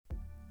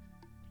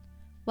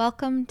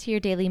Welcome to your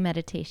daily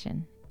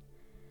meditation.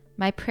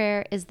 My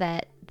prayer is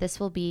that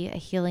this will be a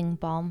healing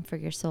balm for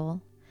your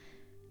soul,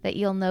 that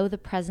you'll know the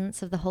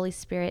presence of the Holy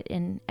Spirit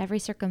in every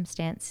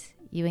circumstance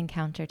you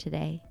encounter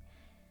today,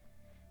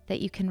 that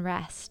you can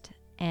rest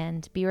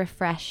and be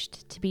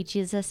refreshed to be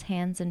Jesus'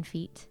 hands and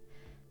feet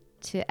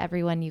to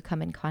everyone you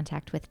come in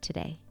contact with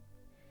today.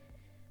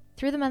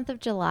 Through the month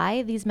of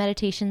July, these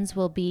meditations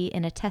will be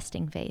in a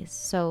testing phase,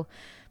 so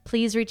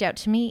please reach out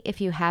to me if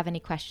you have any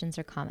questions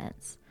or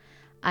comments.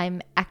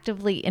 I'm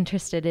actively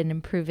interested in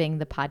improving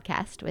the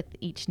podcast with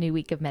each new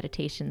week of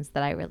meditations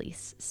that I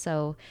release,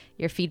 so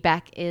your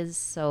feedback is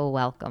so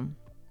welcome.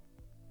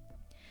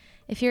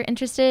 If you're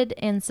interested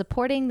in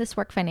supporting this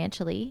work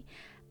financially,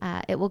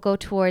 it will go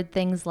toward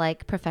things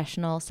like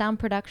professional sound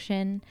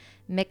production,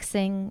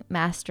 mixing,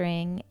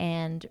 mastering,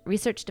 and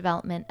research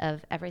development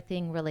of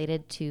everything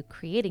related to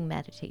creating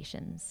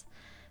meditations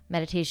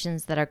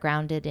that are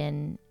grounded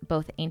in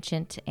both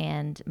ancient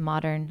and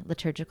modern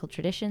liturgical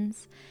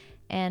traditions,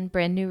 and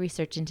brand new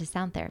research into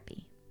sound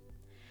therapy.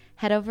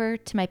 Head over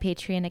to my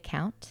Patreon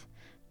account,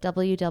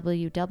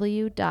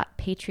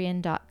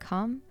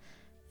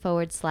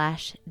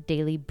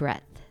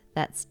 www.patreon.com/dailybreath.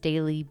 That's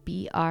daily,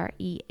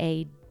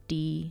 BREADTH.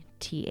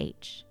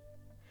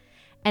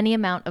 Any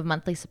amount of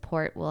monthly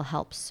support will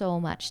help so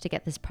much to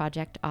get this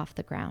project off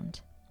the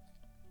ground.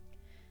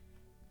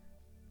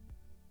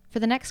 For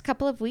the next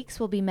couple of weeks,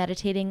 we'll be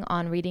meditating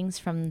on readings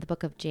from the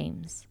book of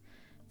James.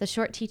 The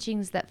short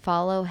teachings that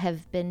follow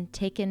have been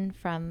taken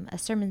from a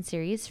sermon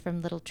series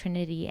from Little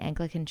Trinity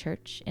Anglican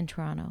Church in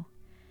Toronto.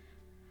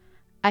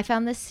 I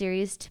found this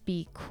series to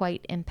be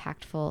quite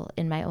impactful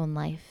in my own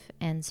life,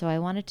 and so I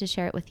wanted to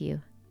share it with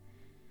you.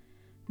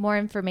 More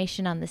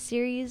information on the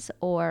series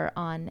or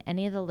on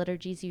any of the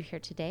liturgies you hear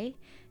today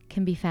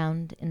can be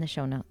found in the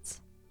show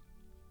notes.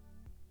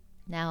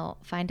 Now,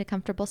 find a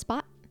comfortable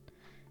spot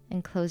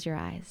and close your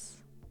eyes.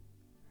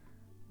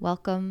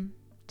 Welcome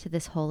to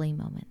this holy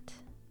moment.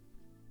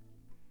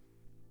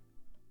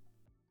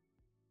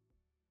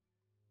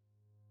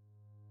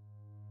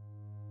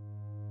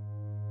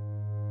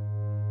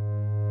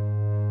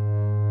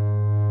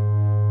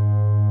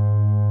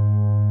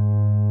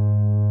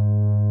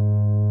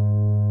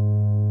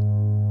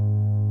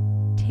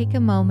 Take a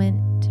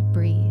moment to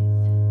breathe.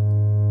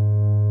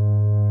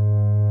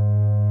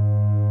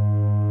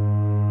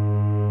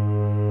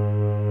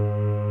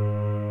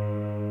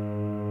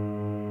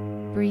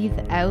 Breathe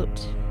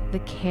out the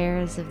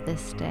cares of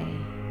this day.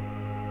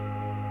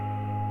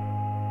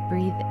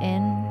 Breathe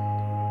in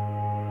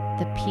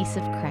the peace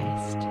of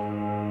Christ.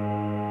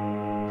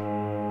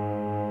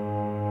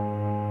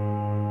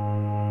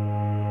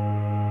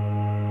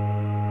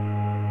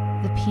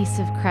 The peace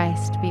of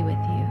Christ be with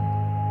you.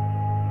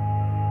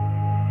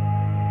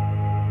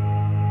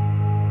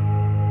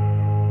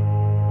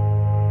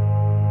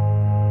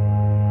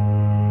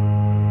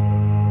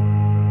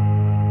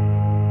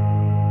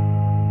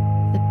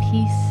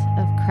 Peace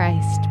of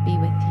Christ be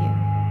with you.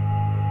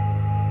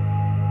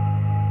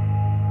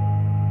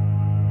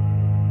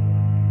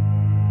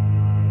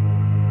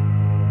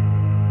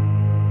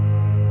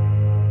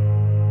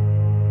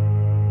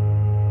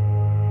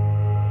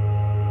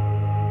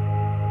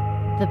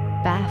 The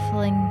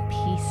baffling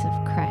peace of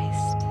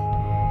Christ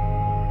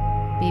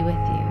be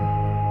with you.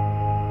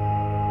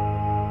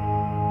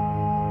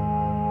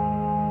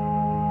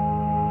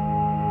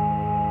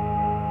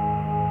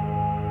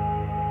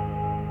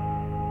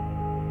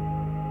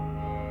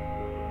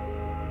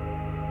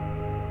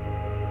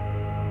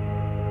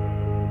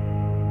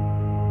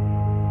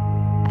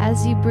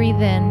 As you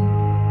breathe in,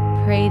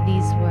 pray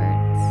these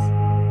words.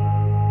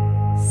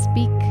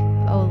 Speak,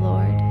 O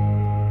Lord.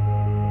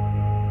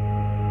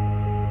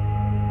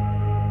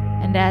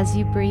 And as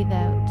you breathe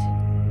out,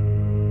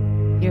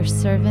 your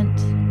servant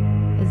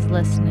is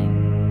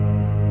listening.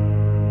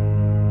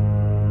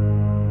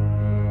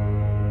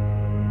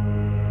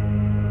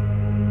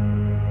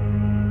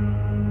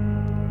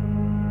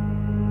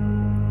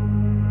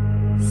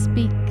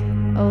 Speak,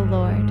 O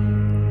Lord.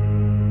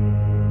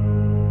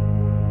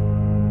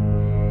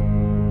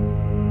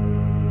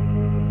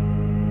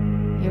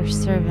 Your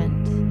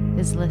servant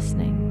is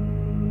listening.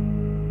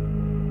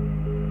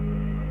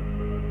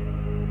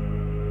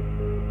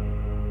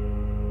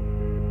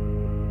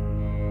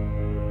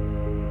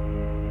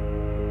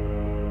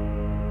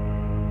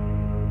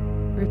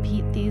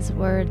 Repeat these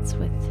words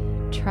with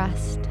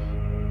trust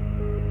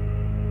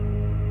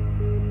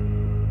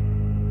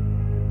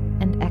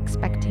and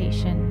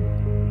expectation.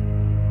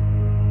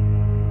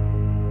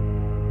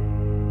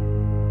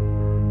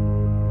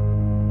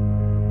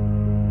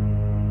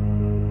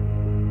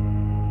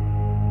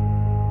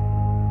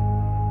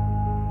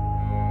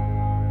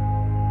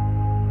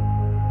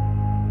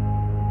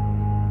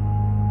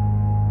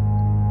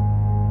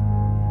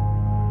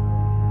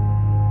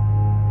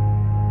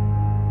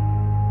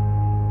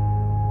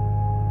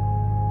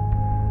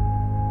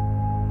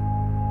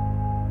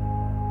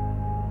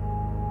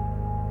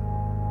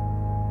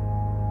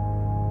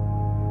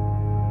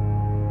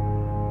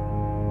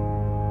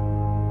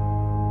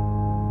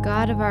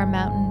 God of our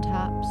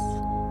mountaintops,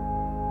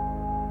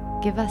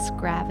 Give us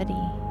gravity.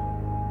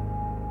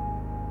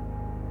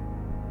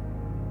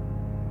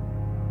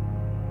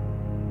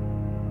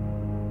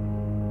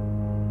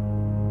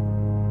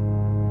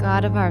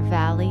 God of our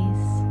valleys,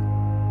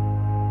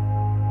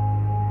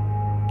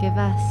 give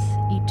us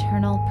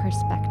eternal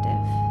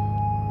perspective.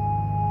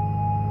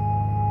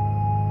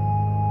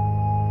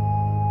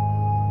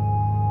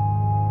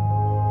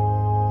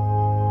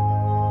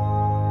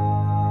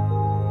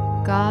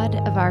 God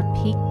of our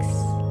peaks,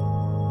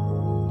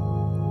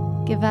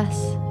 give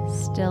us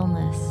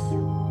stillness.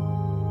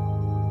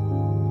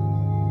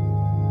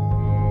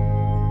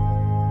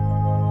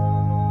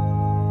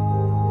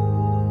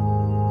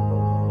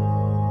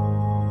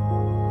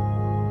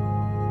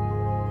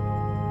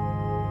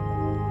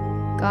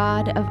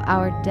 God of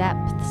our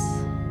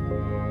depths,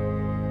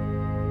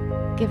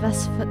 give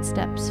us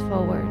footsteps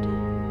forward.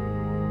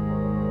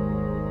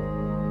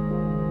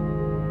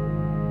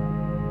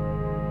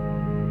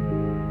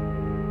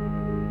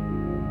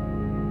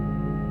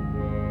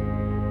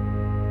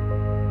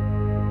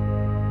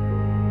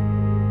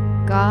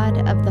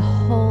 God of the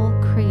whole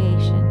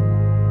creation,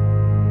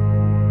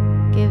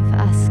 give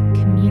us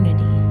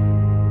community.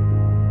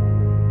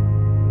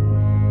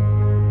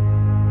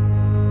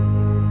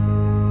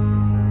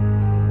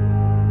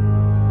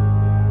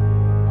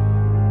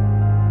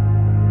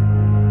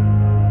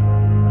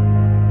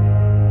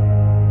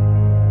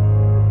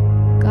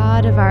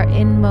 God of our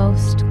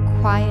inmost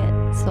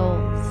quiet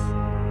souls,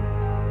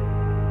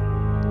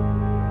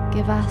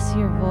 give us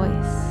your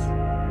voice.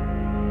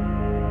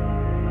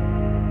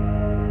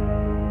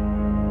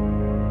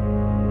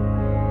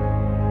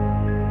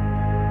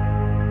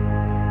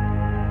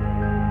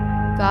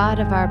 God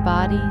of our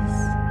bodies,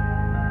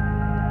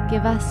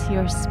 give us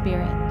your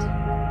spirit.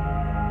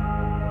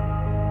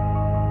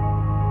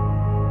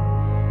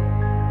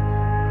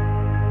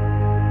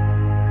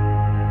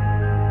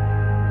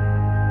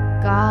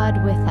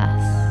 God with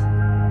us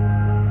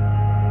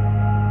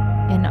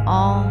in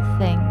all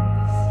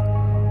things,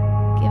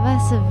 give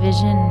us a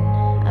vision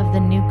of the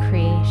new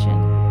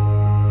creation.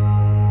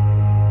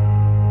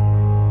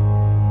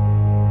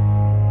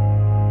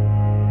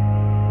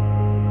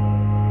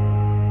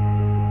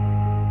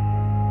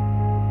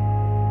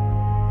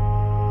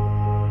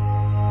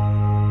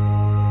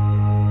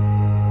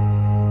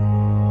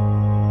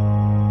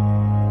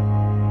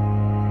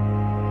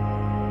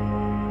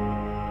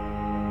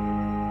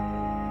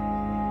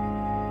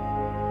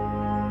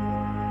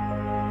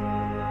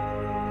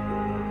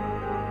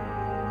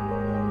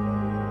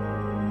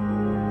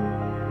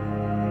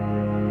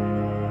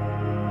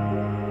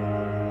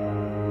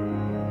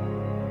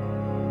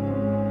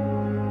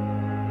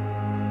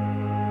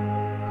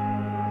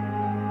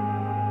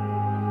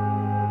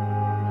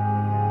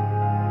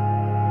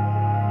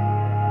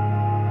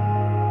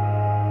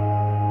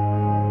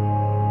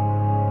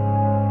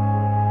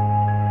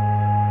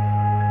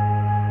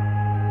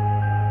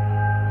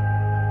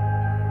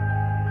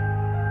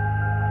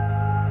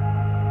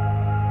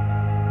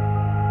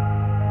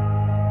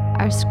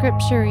 Our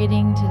scripture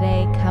reading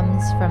today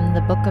comes from the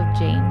book of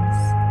James,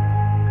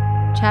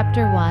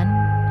 chapter 1,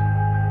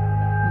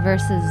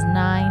 verses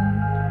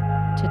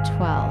 9 to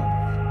 12.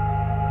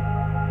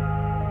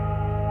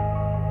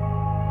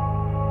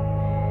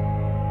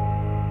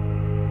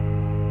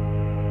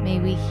 May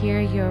we hear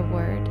your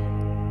word.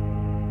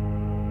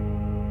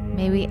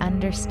 May we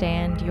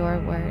understand your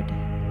word.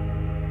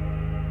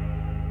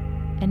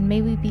 And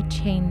may we be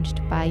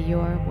changed by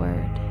your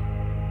word.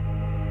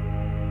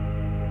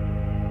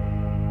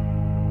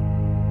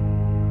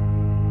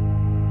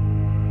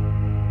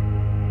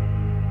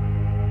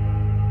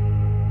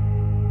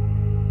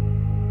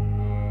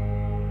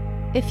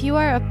 If you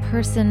are a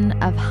person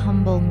of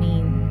humble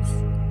means,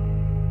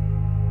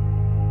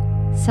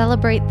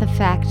 celebrate the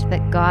fact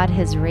that God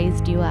has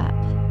raised you up.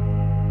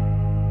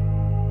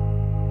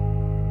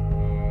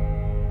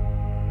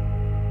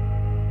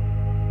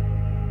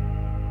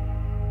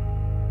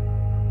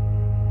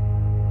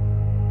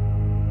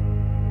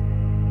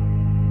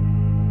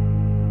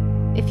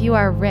 If you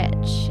are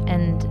rich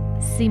and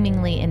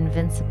seemingly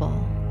invincible,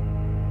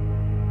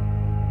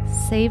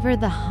 savor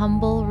the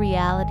humble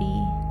reality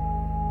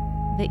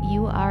that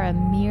you are a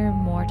mere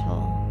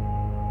mortal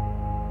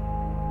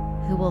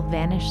who will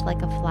vanish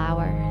like a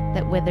flower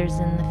that withers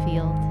in the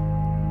field.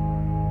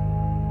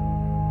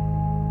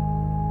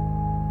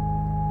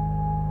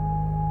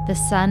 The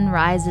sun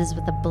rises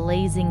with a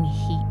blazing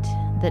heat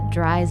that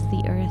dries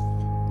the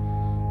earth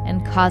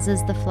and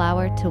causes the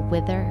flower to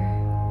wither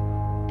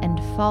and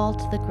fall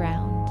to the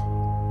ground,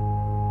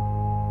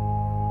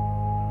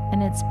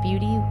 and its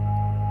beauty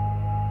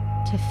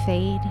to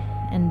fade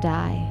and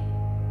die.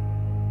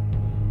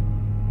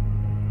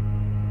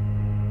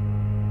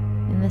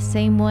 In the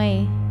same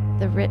way,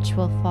 the rich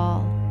will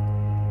fall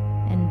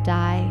and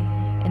die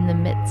in the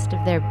midst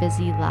of their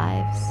busy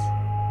lives.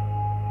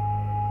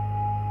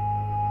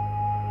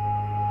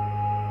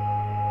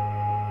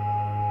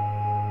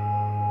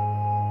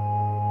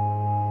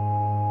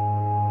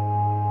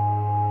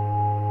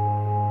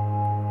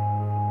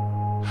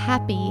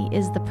 Happy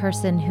is the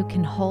person who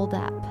can hold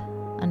up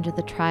under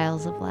the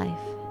trials of life.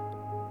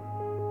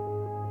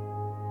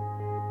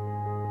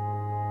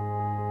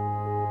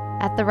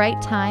 At the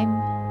right time,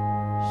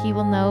 he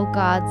will know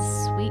God's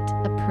sweet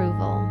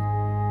approval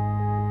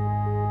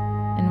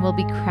and will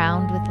be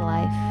crowned with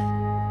life.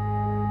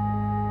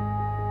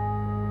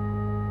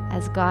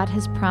 As God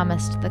has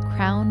promised, the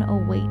crown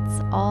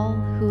awaits all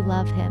who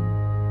love him.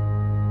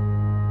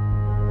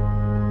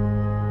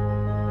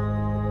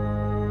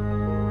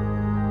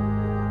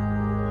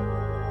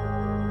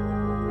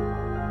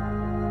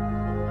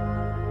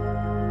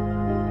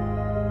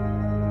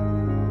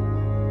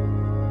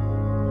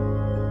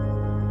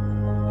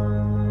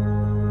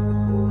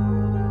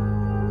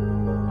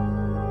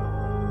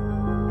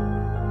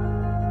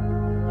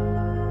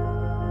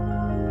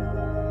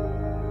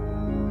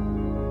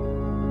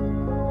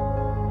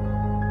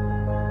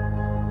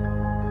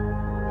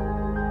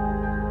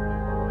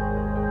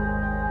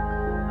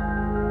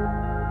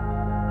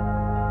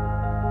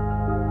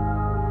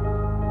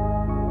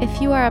 If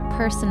you are a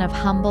person of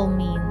humble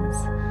means,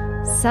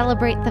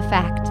 celebrate the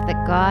fact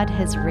that God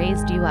has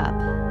raised you up.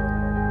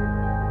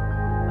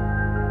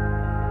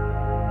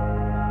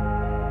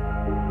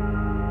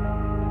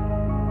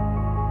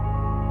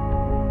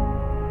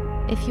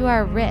 If you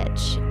are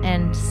rich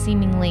and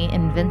seemingly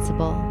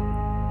invincible,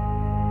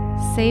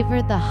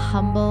 savor the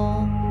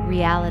humble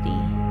reality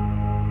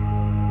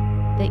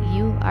that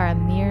you are a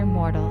mere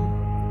mortal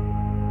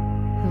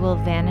who will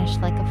vanish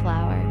like a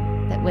flower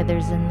that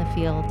withers in the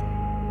field.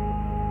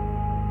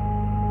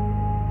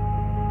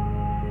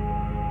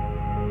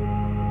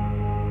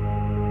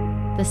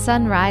 The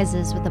sun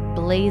rises with a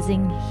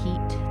blazing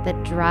heat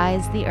that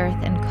dries the earth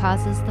and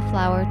causes the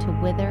flower to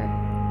wither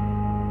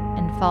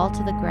and fall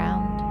to the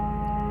ground,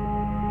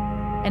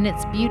 and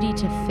its beauty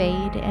to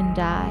fade and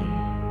die.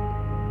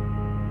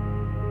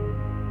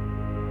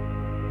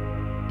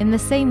 In the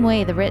same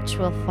way, the rich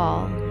will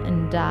fall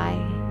and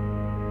die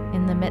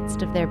in the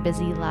midst of their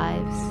busy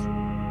lives.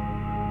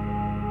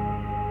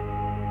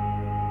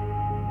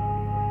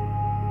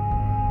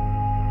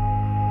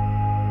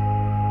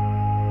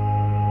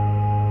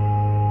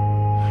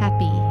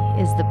 Happy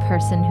is the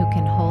person who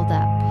can hold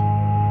up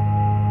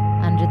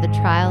under the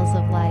trials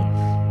of life.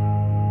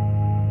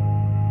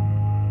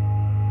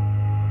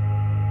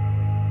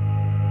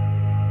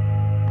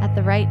 At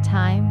the right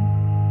time,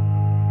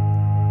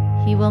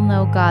 he will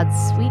know God's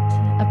sweet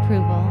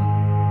approval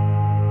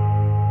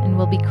and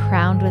will be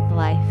crowned with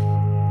life.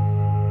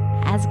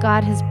 As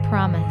God has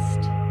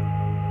promised,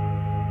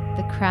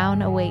 the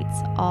crown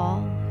awaits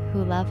all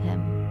who love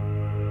him.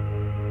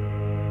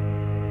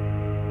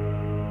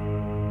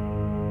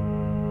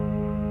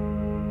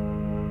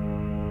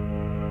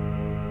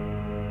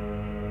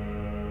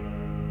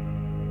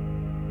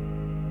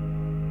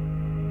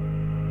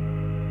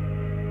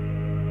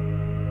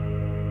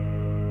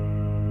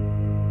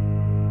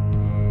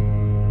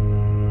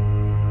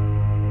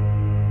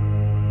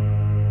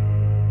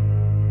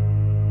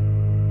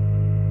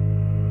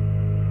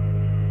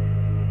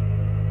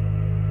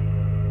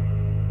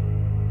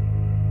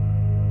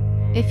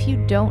 If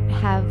you don't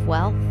have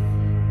wealth,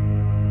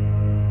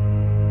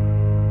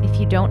 if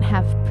you don't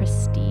have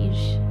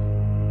prestige,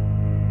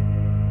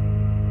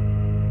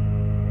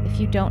 if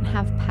you don't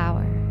have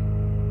power,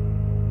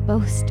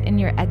 boast in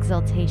your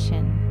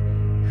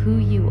exaltation who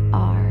you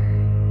are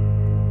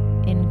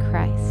in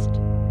Christ.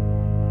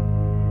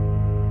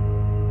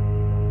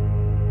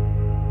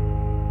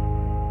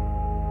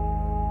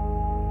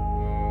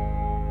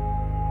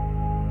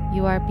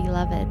 You are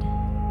beloved.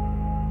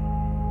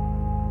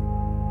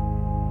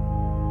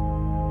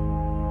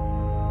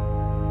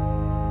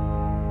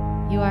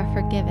 You are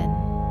forgiven.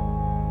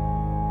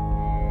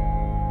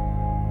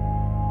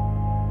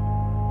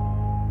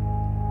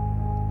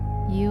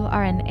 You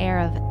are an heir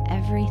of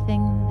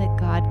everything that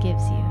God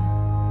gives you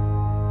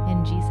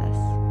in Jesus.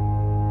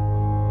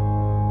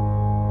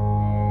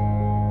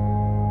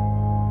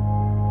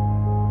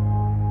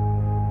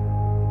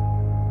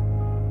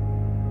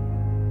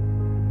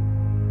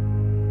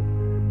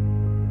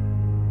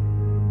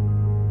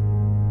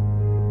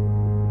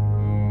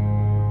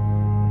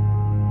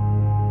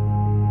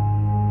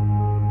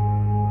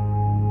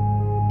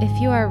 If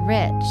you are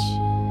rich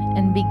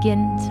and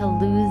begin to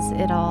lose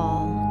it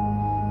all,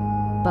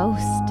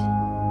 boast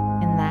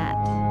in that.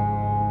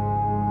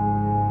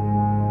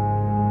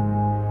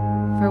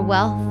 For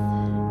wealth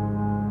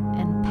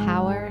and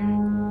power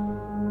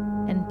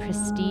and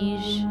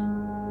prestige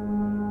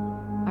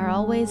are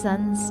always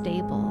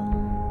unstable,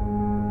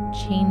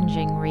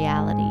 changing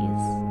realities.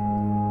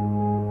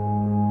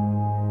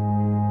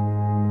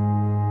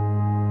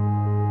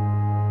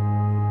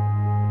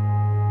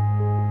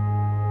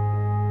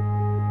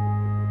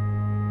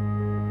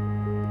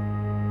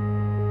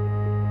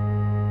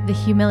 The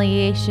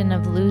humiliation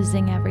of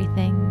losing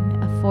everything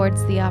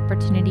affords the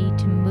opportunity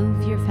to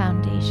move your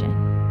foundation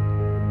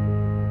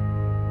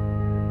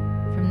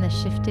from the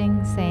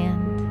shifting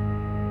sand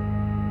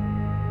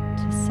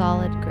to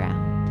solid ground.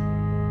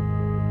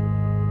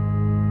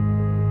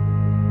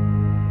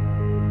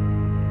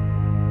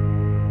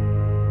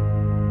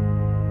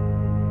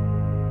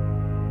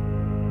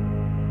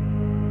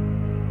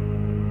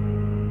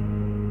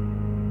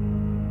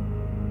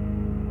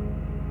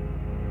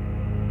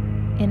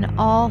 in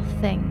all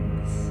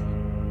things,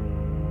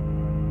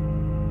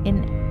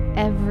 in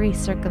every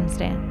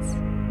circumstance.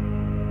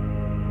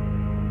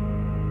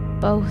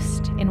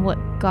 Boast in what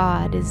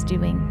God is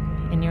doing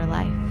in your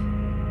life.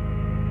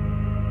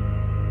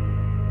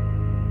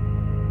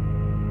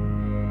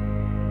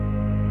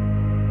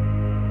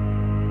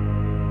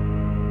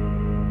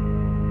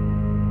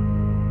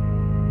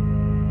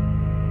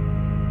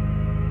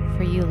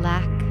 For you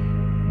lack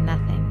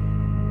nothing.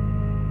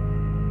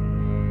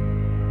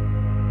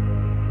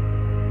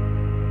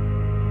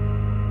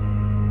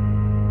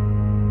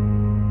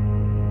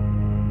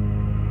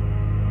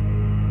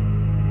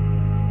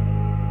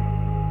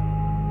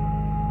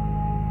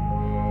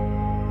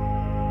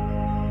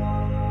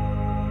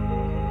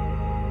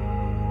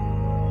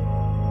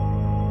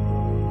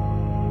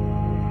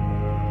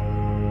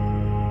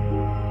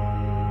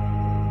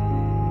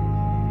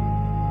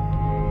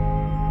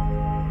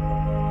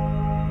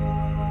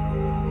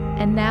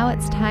 And now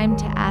it's time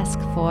to ask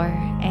for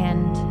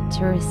and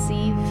to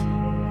receive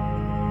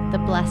the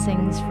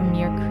blessings from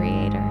your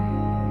Creator.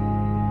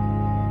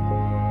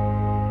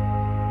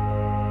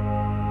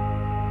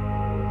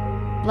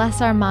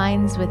 Bless our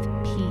minds with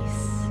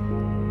peace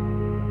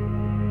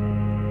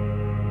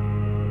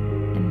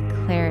and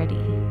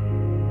clarity.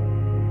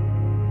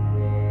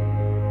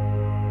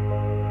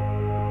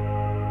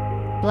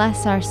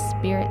 Bless our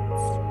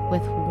spirits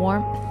with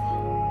warmth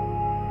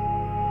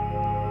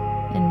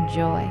and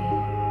joy.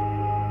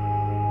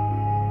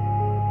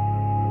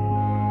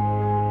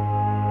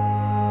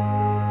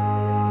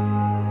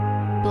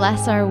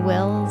 Bless our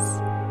wills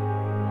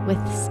with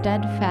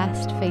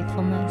steadfast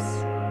faithfulness.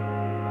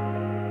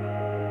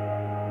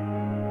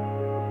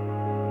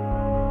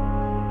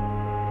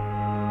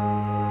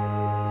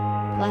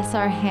 Bless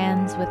our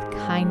hands with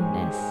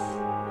kindness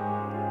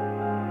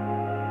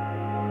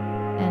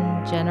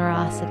and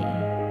generosity.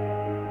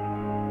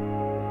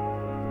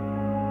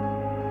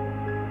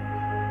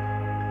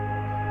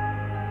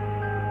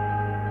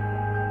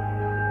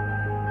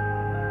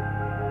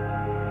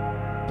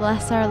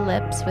 Bless our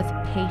lips with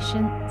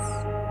patience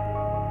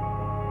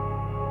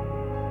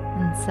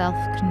and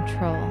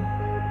self-control.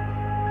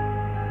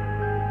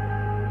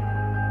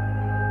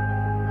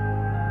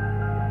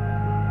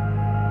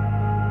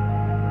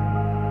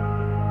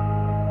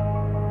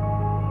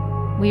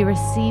 We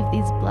receive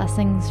these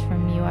blessings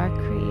from you, our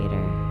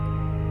Creator,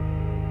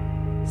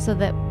 so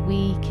that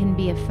we can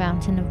be a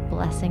fountain of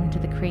blessing to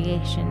the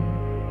creation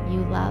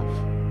you love.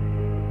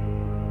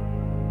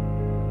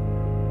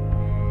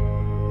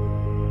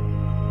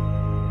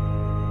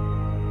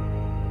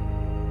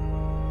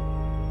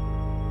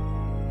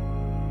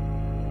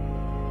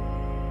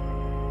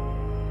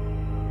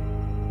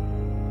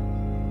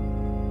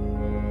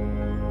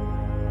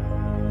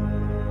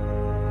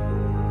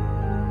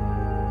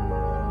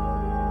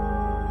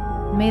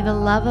 May the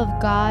love of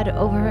God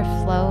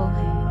overflow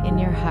in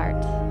your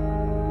heart.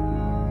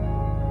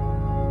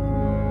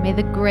 May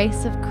the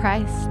grace of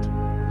Christ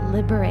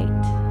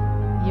liberate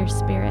your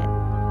spirit.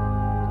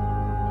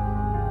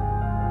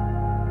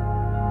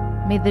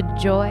 May the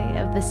joy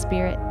of the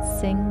Spirit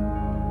sing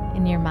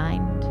in your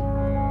mind.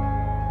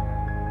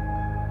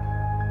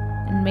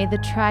 And may the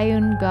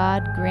triune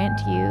God grant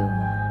you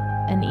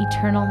an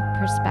eternal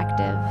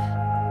perspective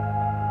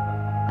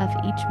of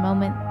each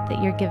moment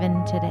that you're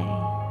given today.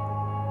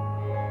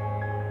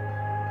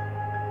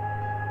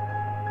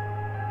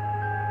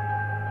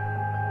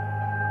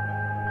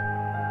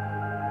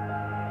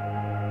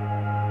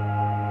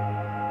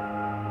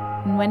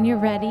 And when you're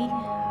ready,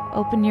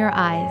 open your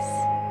eyes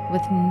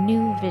with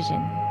new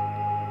vision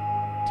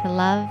to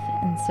love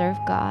and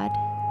serve God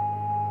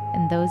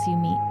and those you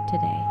meet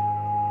today.